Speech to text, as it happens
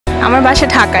আমার বাসা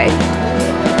ঢাকায়।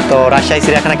 তো রাজশাহী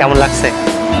চিড়িয়াখানা কেমন লাগছে?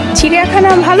 চিড়িয়াখানা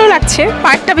ভালো লাগছে,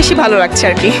 পার্কটা বেশি ভালো লাগছে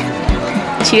আর কি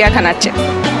চিড়িয়াখানার চেয়ে।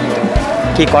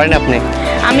 কি করেন আপনি?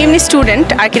 আমি এমনি স্টুডেন্ট,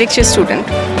 আর্কিটেকচার স্টুডেন্ট।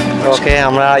 ওকে,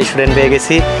 আমরা স্টুডেন্ট পেয়ে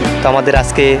গেছি। তো আমাদের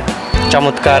আজকে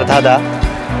চমৎকার ধাঁধা,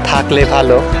 থাকলে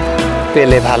ভালো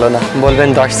পেলে ভালো না। বলবেন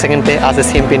 10 সেকেন্ডে। আছে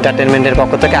সিএমপি এন্টারটেনমেন্টের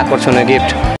পক্ষ থেকে আকর্ষণীয়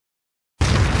গিফট।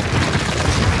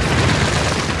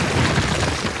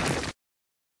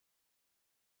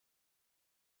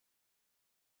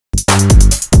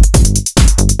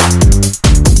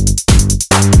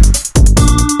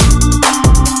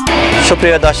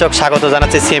 সুপ্রিয় দর্শক, স্বাগত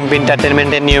জানাচ্ছি সিএমপি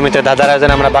এন্টারটেনমেন্টের নিয়মিত ধাঁধার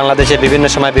আয়োজনে। আমরা বাংলাদেশের বিভিন্ন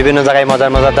সময় বিভিন্ন জায়গায়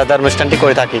মজার মজার ধাঁধার অনুষ্ঠানটি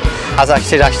করে থাকি। আজ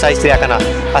আসছি রাজশাহী চিড়িয়াখানা।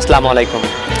 আসসালামু আলাইকুম।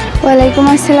 ওয়ালাইকুম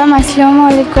আসসালাম। আসসালামু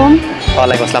আলাইকুম।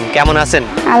 ওয়ালাইকুম আসসালাম। কেমন আছেন?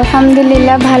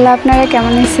 আলহামদুলিল্লাহ ভালো, আপনারা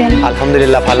কেমন আছেন?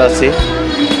 আলহামদুলিল্লাহ ভালো আছি।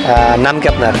 নাম কি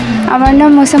আপনার? আমার নাম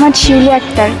মোসাম্মদ শিউলি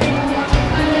আক্তার।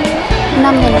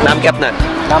 নাম কি আপনার?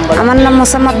 আমার নাম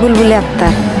মোসাম্মদ বুলবুলি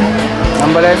আক্তার।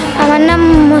 আমার নাম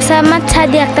মোসাম্মদ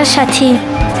সাদি আক্তার সাথী।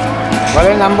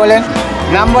 বলেন নাম, বলেন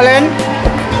নাম বলেন।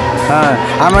 হ্যাঁ,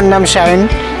 আমার নাম শাহিন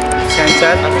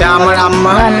স্যার। আমার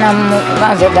আম্মা। আমার নাম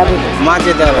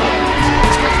মাজেদা।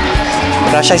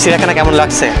 রাজশাহী চিড়িয়াখানা কেমন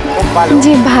লাগছে? খুব ভালো।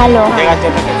 জি ভালো,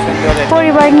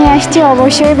 পরিবার নিয়ে আসছি,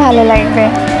 অবশ্যই ভালো লাগবে,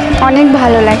 অনেক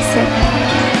ভালো লাগছে।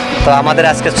 তো আমাদের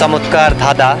আজকে চমৎকার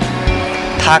ধাঁধা,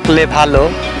 থাকলে ভালো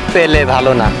পেলে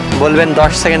ভালো না। বলবেন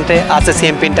 10 সেকেন্ডে। আছে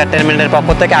সিএমপি এন্টারটেনমেন্টের পক্ষ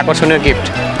থেকে আকর্ষণীয় গিফট।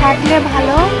 থাকলে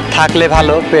ভালো, থাকলে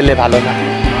ভালো পেলে ভালো না।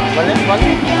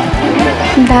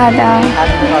 দাদা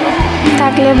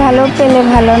থাকলে ভালো পেলে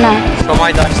ভালো না।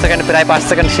 সময় 10 সেকেন্ড, প্রায় 5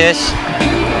 সেকেন্ড শেষ।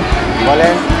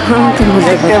 বলেন।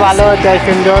 দেখতে ভালো, তাই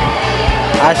সুন্দর।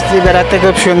 আসছি বেড়াতে,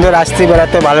 খুব সুন্দর। আসছি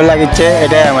বেড়াতে, ভালো লাগছে,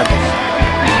 এটাই আমাদের।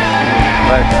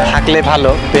 থাকলে ভালো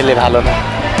পেলে ভালো না।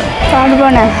 পারবো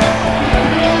না,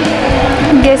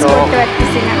 গেস করতে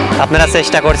পারতেছি না। আপনারা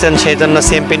চেষ্টা করছেন, সেই জন্য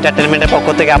সিএমপি এন্টারটেনমেন্টের পক্ষ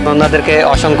থেকে আপনাদেরকে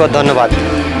অসংখ্য ধন্যবাদ।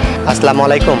 আসসালামু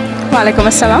আলাইকুম। ওয়ালাইকুম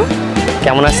আসসালাম।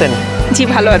 কেমন আছেন? জি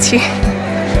ভালো আছি।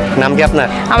 নাম কি আপনার?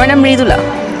 আমার নাম মৃদুলা।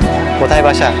 কোথায়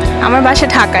বাসা? আমার বাসা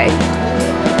ঢাকায়।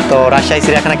 তো রাজশাহী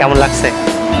চিড়িয়াখানা কেমন লাগছে?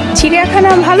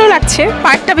 চিড়িয়াখানা ভালো লাগছে,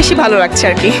 পার্কটা বেশি ভালো লাগছে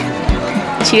আর কি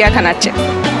চিড়িয়াখানার চেয়ে।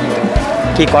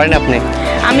 কি করেন আপনি?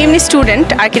 আমি এমনি স্টুডেন্ট,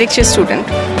 আর্কিটেকচার স্টুডেন্ট।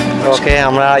 ওকে,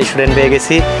 আমরা স্টুডেন্ট পেয়ে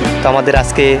গেছি। তো আমাদের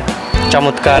আজকে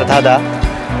চমৎকার ধাঁধা,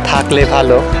 থাকলে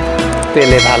ভালো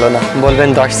পেলে ভালো না। বলবেন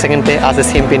 10 সেকেন্ডে। আছে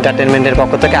সিএমপি এন্টারটেনমেন্টের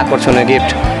পক্ষ থেকে আকর্ষণীয় গিফট।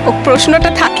 ও প্রশ্নটা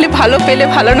থাকলে ভালো পেলে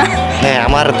ভালো না? হ্যাঁ,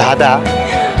 আমার ধাঁধা,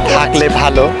 থাকলে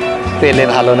ভালো পেলে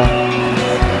ভালো না।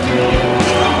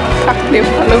 থাকলে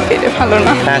ভালো পেলে ভালো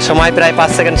না। হ্যাঁ, সময় প্রায়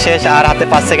 5 সেকেন্ড শেষ। আর হাতে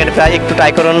 5 সেকেন্ড প্রায়। একটু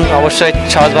ট্রাই করুন, অবশ্যই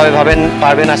সহজভাবে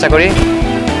পারবেন আশা করি।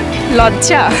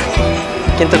 লজ্জা।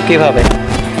 কিন্তু কিভাবে?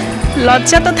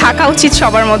 লজ্জা তো থাকা উচিত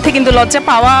সবার মধ্যে, কিন্তু লজ্জা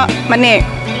পাওয়া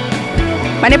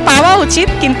মানে পাওয়া উচিত,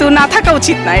 কিন্তু না থাকা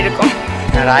উচিত না, এরকম।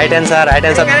 Right answer, right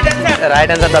answer, right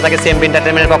answer. দাদাকে সিএমপি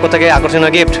এন্টারটেনমেন্টের পক্ষ থেকে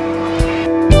আকর্ষণীয় গিফট।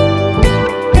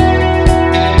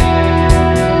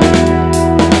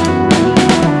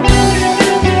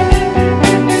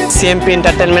 সিএমপি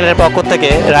এন্টারটেনমেন্টের পক্ষ থেকে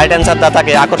রাইট অ্যান্সার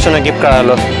দাতাকে আকর্ষণীয় গিফট করা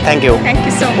হলো। Thank you. Thank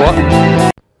you so much.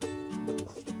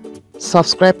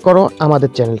 Subscribe করো আমাদের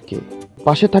চ্যানেলকে,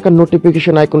 পাশে থাকা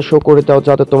নোটিফিকেশন আইকন শো করে দাও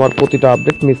যাতে তোমার প্রতিটা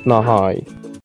আপডেট মিস না হয়।